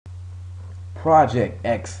Project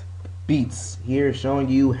X Beats here, showing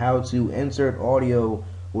you how to insert audio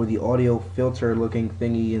or the audio filter looking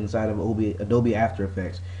thingy inside of Adobe After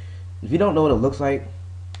Effects. If you don't know what it looks like,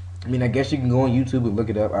 I mean, I guess you can go on YouTube and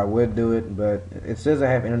look it up. I would do it, but it says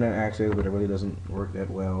I have internet access, but it really doesn't work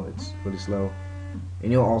that well. It's really slow.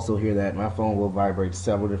 And you'll also hear that my phone will vibrate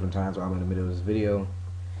several different times while I'm in the middle of this video.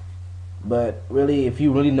 But really, if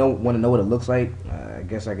you really want to know what it looks like, I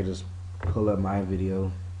guess I could just pull up my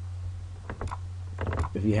video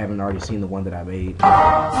if you haven't already seen the one that I made.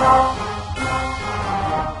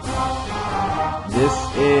 This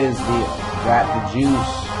is the Got the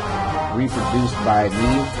Juice reproduced by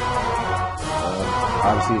me.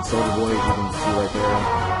 Obviously it's Soulja Boy, as you can see right there.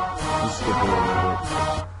 Just skip it a little bit.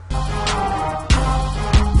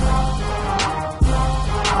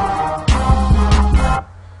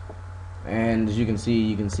 And as you can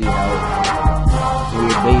see how for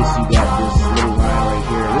your bass you got this little line right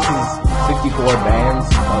here. This is 64 bands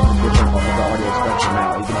of the different of the audio spectrum now.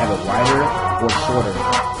 You can have it wider or shorter.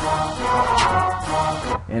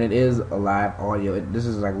 And it is a live audio. This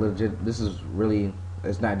is like legit. This is really,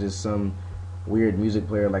 it's not just some weird music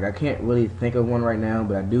player. Like, I can't really think of one right now,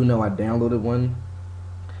 but I do know I downloaded one,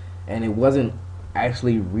 and it wasn't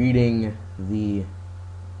actually reading the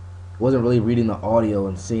really reading the audio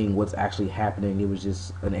and seeing what's actually happening. It was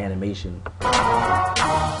just an animation. So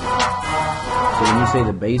when you say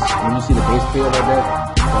the bass, when you see the bass clear like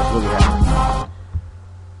that, that's really happening.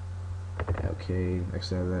 Okay,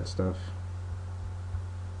 exit out of that stuff.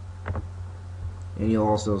 And you'll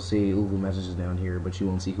also see Google messages down here, but you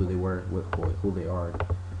won't see who they were, who they are.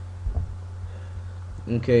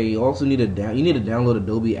 Okay, you also need to download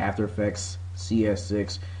Adobe After Effects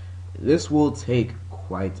CS6. This will take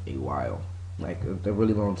quite a while, like a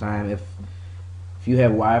really long time. If you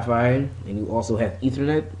have Wi-Fi and you also have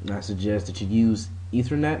Ethernet, I suggest that you use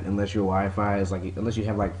Ethernet unless your Wi-Fi is unless you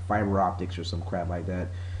have like fiber optics or some crap like that,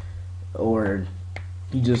 or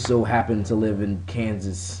you just so happen to live in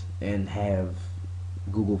Kansas and have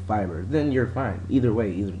Google Fiber, then you're fine. Either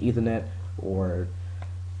way, either Ethernet or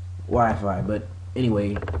Wi-Fi. But anyway,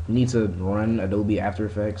 you need to run Adobe After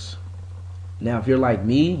Effects. Now, if you're like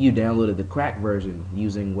me, you downloaded the crack version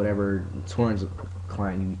using whatever torrent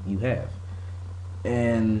client you have.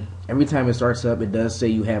 And every time it starts up, it does say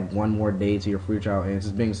you have one more day to your free trial, and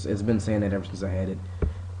it's been saying that ever since I had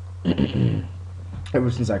it.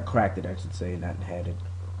 Ever since I cracked it, I should say, not had it.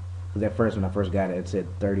 Because at first, when I first got it, it said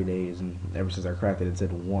 30 days, and ever since I cracked it, it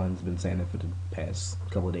said 1. It's been saying it for the past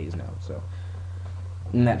couple of days now. So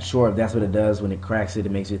I'm not sure if that's what it does when it cracks it.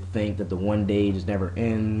 It makes it think that the 1 day just never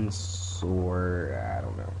ends, or I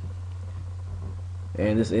don't know.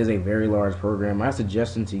 And this is a very large program. My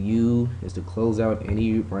suggestion to you is to close out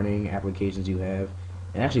any running applications you have.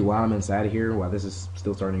 And actually, while I'm inside of here, while this is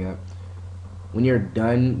still starting up, when you're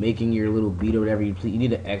done making your little beat or whatever, you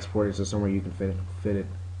need to export it to somewhere you can fit it.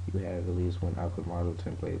 You have at least one output model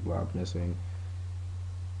template block missing.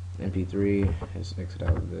 MP3. Let's exit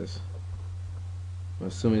out of this. I'm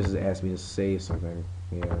assuming this is asking me to save something.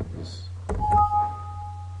 Yeah, just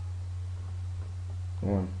come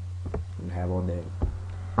on. And have all day.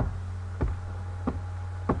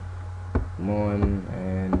 Come on,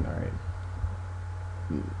 and alright.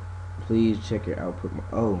 Please check your output.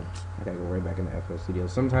 Oh, I gotta go right back into FL Studio.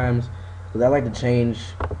 Sometimes, because I like to change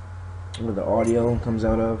where the audio comes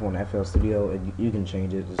out of on FL Studio, and you can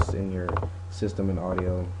change it just in your system and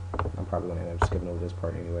audio. I'm probably gonna end up skipping over this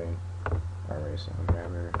part anyway. Alright, sound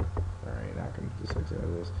grabber. Alright, I can just exit out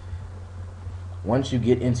of this. Once you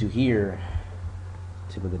get into here,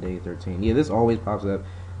 tip of the day 13. Yeah, this always pops up.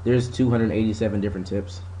 There's 287 different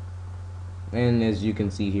tips, and as you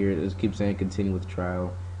can see here, it keeps saying continue with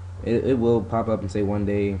trial. It will pop up and say 1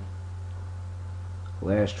 day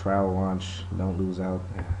last trial launch, don't lose out.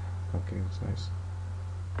 Okay, that's nice.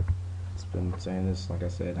 It's been saying this, like I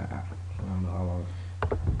said, I don't know how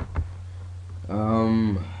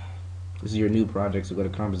long. This is your new project, so go to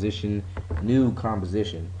composition, new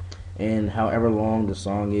composition, and however long the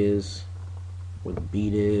song is, what the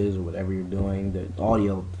beat is, or whatever you're doing, the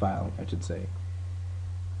audio file, I should say,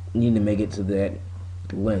 you need to make it to that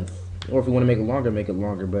length. Or if you want to make it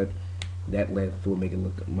longer, but that length will make it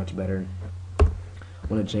look much better. I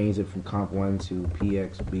want to change it from comp 1 to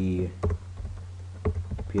PXB.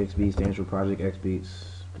 PXB stands for Project X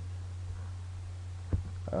Beats.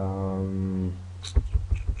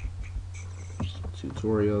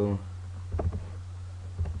 Tutorial.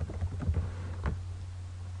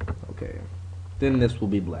 Okay. Then this will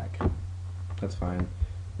be black. That's fine.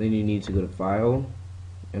 Then you need to go to File,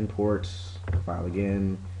 Import, File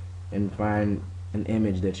again, and find an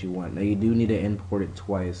image that you want. Now you do need to import it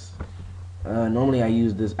twice. Normally I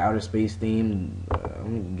use this outer space theme. I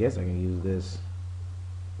guess I can use this,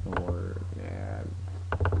 or yeah,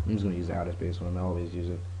 I'm just gonna use the outer space one. I always use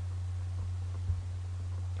it.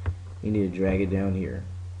 You need to drag it down here.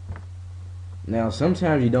 Now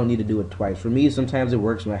sometimes you don't need to do it twice. For me, sometimes it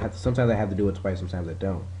works. Sometimes I have to do it twice. Sometimes I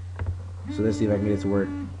don't. So let's see if I can get it to work.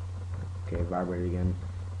 Okay, vibrate again.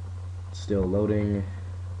 Still loading.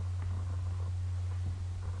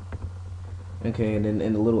 Okay, and then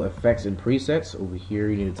in the little effects and presets over here,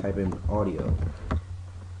 you need to type in audio.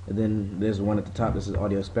 And then there's one at the top. This is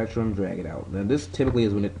audio spectrum. Drag it out. Now this typically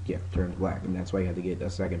is when it turns black, and that's why you have to get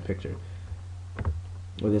a second picture,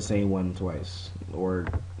 or the same one twice, or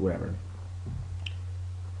whatever.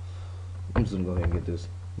 I'm just gonna go ahead and get this.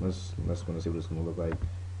 Let's gonna see what it's gonna look like,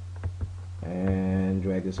 and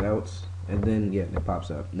drag this out, and then yeah, it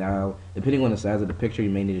pops up. Now, depending on the size of the picture,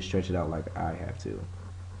 you may need to stretch it out like I have to.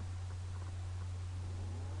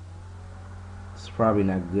 It's probably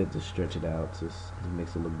not good to stretch it out. It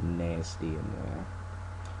makes it look nasty and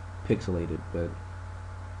pixelated, but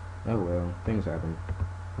oh well, things happen.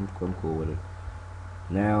 I'm cool with it.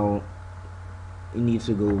 Now you need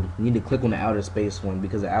to click on the outer space one,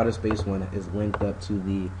 because the outer space one is linked up to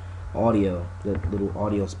the audio, the little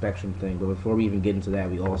audio spectrum thing. But before we even get into that,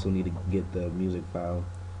 we also need to get the music file.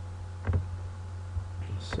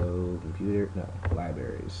 So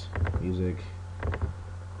libraries, music.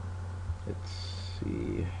 Let's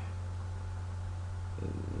see.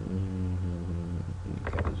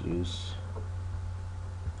 Got the juice.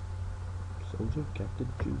 Soldier got the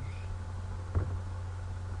juice.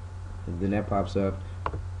 And then that pops up.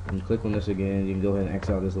 And click on this again. You can go ahead and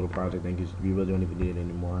X out this little project thing because you really don't even need it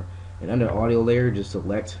anymore. And under audio layer, just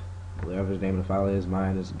select whatever the name of the file is.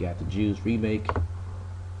 Mine is Got the Juice Remake.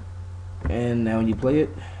 And now when you play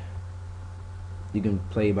it, you can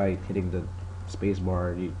play by hitting the space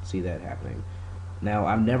bar. You see that happening. Now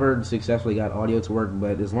I've never successfully got audio to work,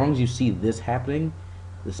 but as long as you see this happening,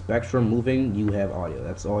 the spectrum moving, you have audio.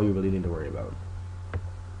 That's all you really need to worry about.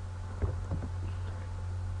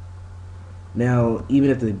 Now, even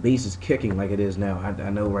if the bass is kicking like it is now, I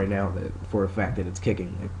know right now that for a fact that it's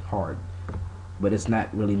kicking like hard, but it's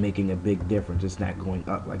not really making a big difference. It's not going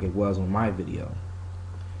up like it was on my video.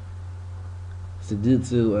 So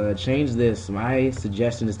to change this, my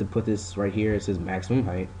suggestion is to put this right here. It says maximum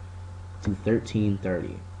height to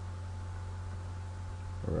 1330.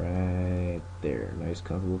 Right there, nice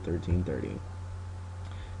comfortable 1330.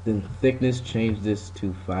 Then thickness, change this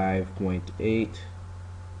to 5.8.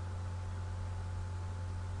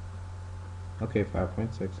 Okay,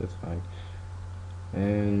 5.6, that's fine.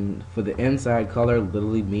 And for the inside color,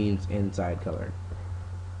 literally means inside color.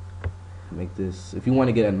 Make this, if you want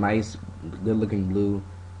to get a nice, good looking blue,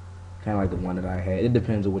 kind of like the one that I had. It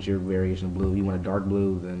depends on what your variation of blue. You want a dark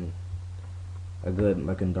blue, then a good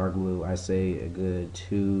looking dark blue, I say a good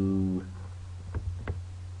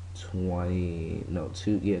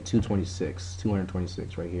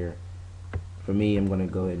 226 right here. For me, I'm going to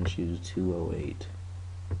go ahead and choose 208.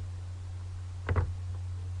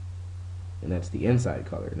 And that's the inside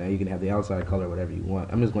color. Now you can have the outside color whatever you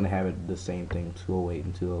want. I'm just going to have it the same thing, 208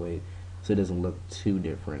 and 208, so it doesn't look too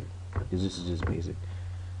different, because this is just basic.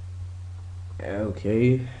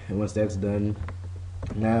 Okay, and once that's done,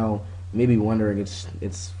 now you may be wondering,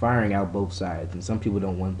 it's firing out both sides, and some people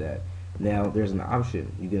don't want that. Now there's an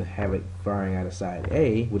option. You can have it firing out of side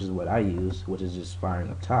A, which is what I use, which is just firing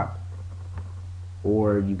up top,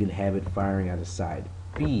 or you can have it firing out of side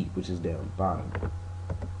B, which is down bottom.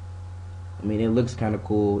 I mean, it looks kind of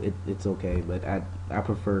cool. It's okay, but I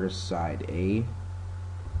prefer side A.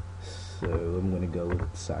 So I'm going to go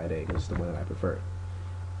with side A because it's the one that I prefer.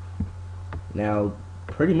 Now,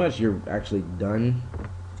 pretty much you're actually done.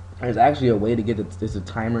 There's actually a way to get there's a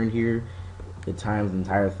timer in here. It times the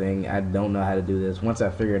entire thing. I don't know how to do this. Once I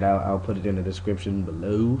figure it out, I'll put it in the description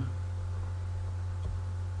below.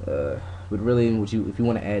 But really, if you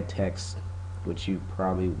want to add text, which you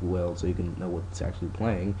probably will, so you can know what's actually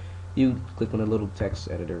playing, you click on the little text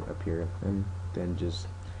editor up here, and then just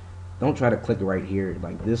don't try to click right here.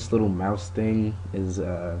 Like, this little mouse thing is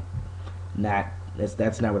that's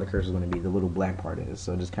not where the cursor is going to be. The little black part is.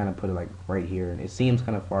 So just kind of put it like right here, and it seems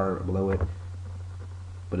kind of far below it,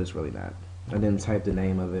 but it's really not. And then type the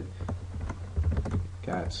name of it.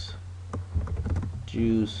 Got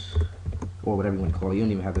juice, or whatever you want to call it. You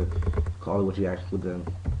don't even have to call it what you actually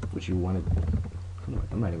what you wanted.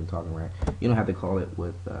 I'm not even talking right. You don't have to call it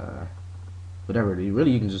with whatever. You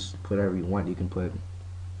can just put whatever you want. You can put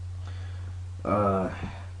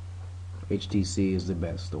HTC is the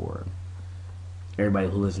best, or everybody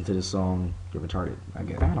who listens to this song, you're retarded. I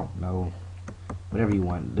guess, I don't know. Whatever you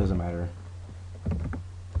want, it doesn't matter.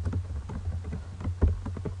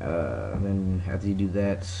 And then after you do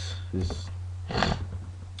that, just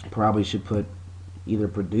probably should put either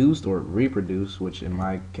produced or reproduced, which in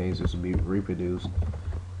my case this would be reproduced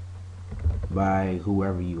by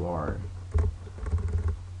whoever you are.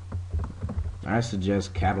 I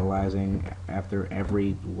suggest capitalizing after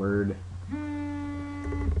every word.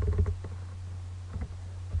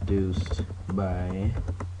 Produced by.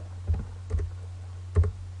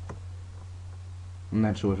 I'm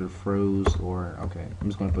not sure if it froze or okay. I'm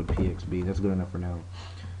just gonna put PXB. That's good enough for now.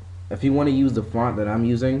 If you want to use the font that I'm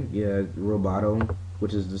using, yeah, Roboto,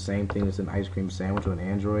 which is the same thing as an ice cream sandwich on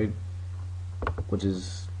Android, which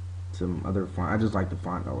is some other font. I just like the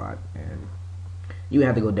font a lot, and you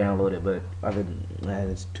have to go download it, but other than that,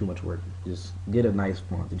 it's too much work. Just get a nice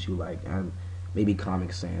font that you like, maybe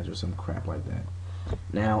Comic Sans or some crap like that.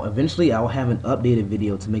 Now, eventually, I'll have an updated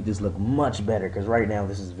video to make this look much better, because right now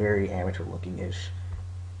this is very amateur looking-ish.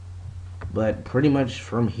 But pretty much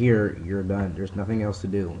from here, you're done. There's nothing else to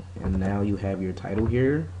do. And now you have your title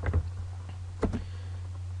here.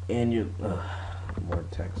 And you more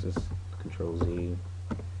text. Just Control Z.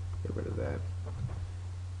 Get rid of that.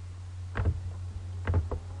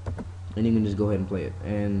 And you can just go ahead and play it.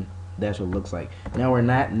 And that's what it looks like. Now we're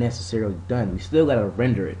not necessarily done. We still gotta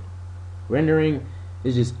render it. Rendering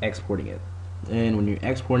is just exporting it. And when you're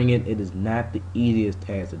exporting it, it is not the easiest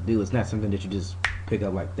task to do. It's not something that you just pick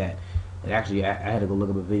up like that. And actually, I had to go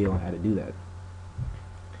look up a video on how to do that.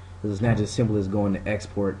 Because it's not just simple as going to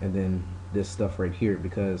export and then this stuff right here.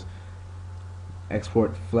 Because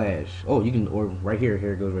export flash. Oh, you can, or right here,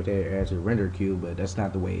 here it goes right there, add to the render queue, but that's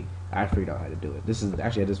not the way I figured out how to do it. This is,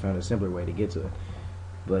 actually I just found a simpler way to get to it.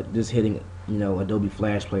 But just hitting, you know, Adobe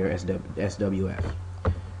Flash Player SWF.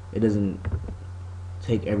 It doesn't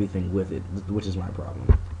take everything with it, which is my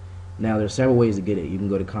problem. Now there's several ways to get it. You can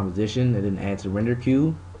go to composition and then add to render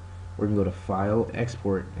queue. Or you can go to File,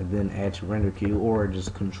 Export, and then add to render queue, or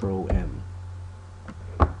just Control M.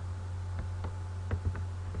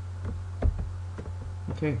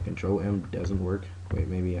 Okay, Control M doesn't work. Wait,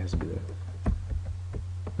 maybe it has to be that.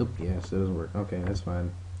 Nope, yes, it doesn't work. Okay, that's fine.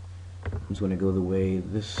 I'm just going to go the way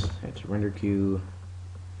this, add to render queue.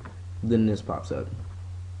 Then this pops up.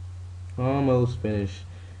 Almost finished.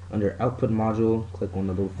 Under Output Module, click on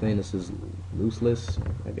the little thing. This is looseless,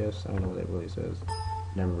 I guess. I don't know what that really says.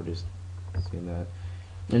 Never just seen that.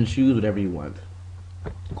 And choose whatever you want.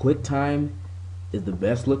 QuickTime is the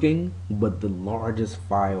best looking, but the largest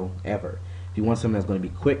file ever. If you want something that's going to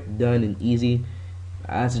be quick, done, and easy,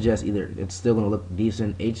 I suggest either it's still going to look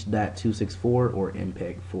decent, H.264 or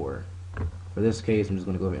MPEG-4. For this case, I'm just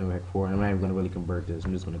going to go with MPEG-4, and I'm not even going to really convert this.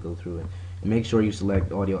 I'm just going to go through it. And make sure you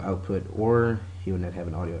select audio output, or you will not have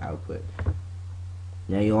an audio output.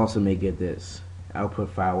 Now you also may get this. Output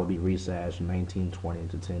file will be resized from 1920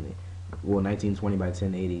 to 1080. Well, 1920 by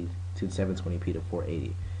 1080 to 720p to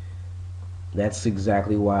 480. That's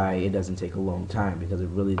exactly why it doesn't take a long time, because it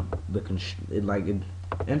really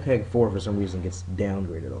MPEG-4 for some reason gets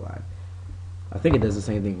downgraded a lot. I think it does the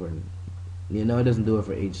same thing for, you know, it doesn't do it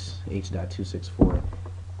for H.264.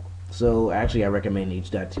 So actually, I recommend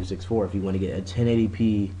H.264 if you want to get a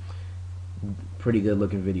 1080p, pretty good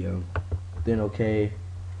looking video. Then okay.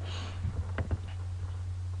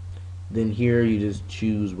 Then here you just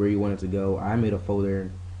choose where you want it to go. I made a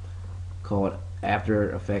folder called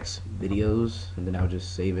After Effects Videos, and then I'll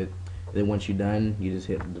just save it. Then once you're done, you just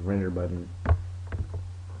hit the render button,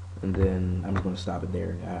 and then I'm just going to stop it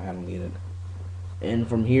there. I don't need it. And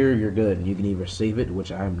from here, you're good. You can either save it,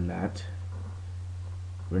 which I'm not.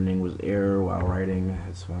 Rendering was error while writing.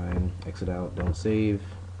 That's fine. Exit out. Don't save.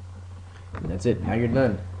 And that's it. Now you're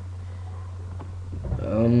done.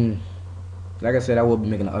 Like I said, I will be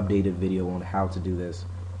making an updated video on how to do this.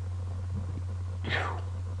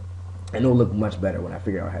 And it'll look much better when I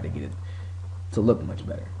figure out how to get it to look much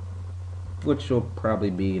better, which will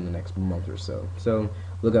probably be in the next month or so. So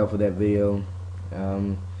look out for that video.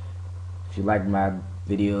 If you like my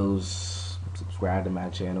videos, subscribe to my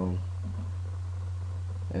channel.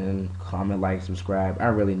 And comment, like, subscribe. I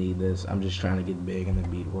really need this. I'm just trying to get big in the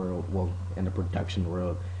beat world, well, in the production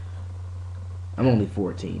world. I'm only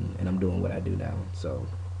 14 and I'm doing what I do now, so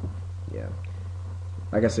yeah.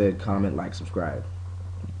 Like I said, comment, like, subscribe.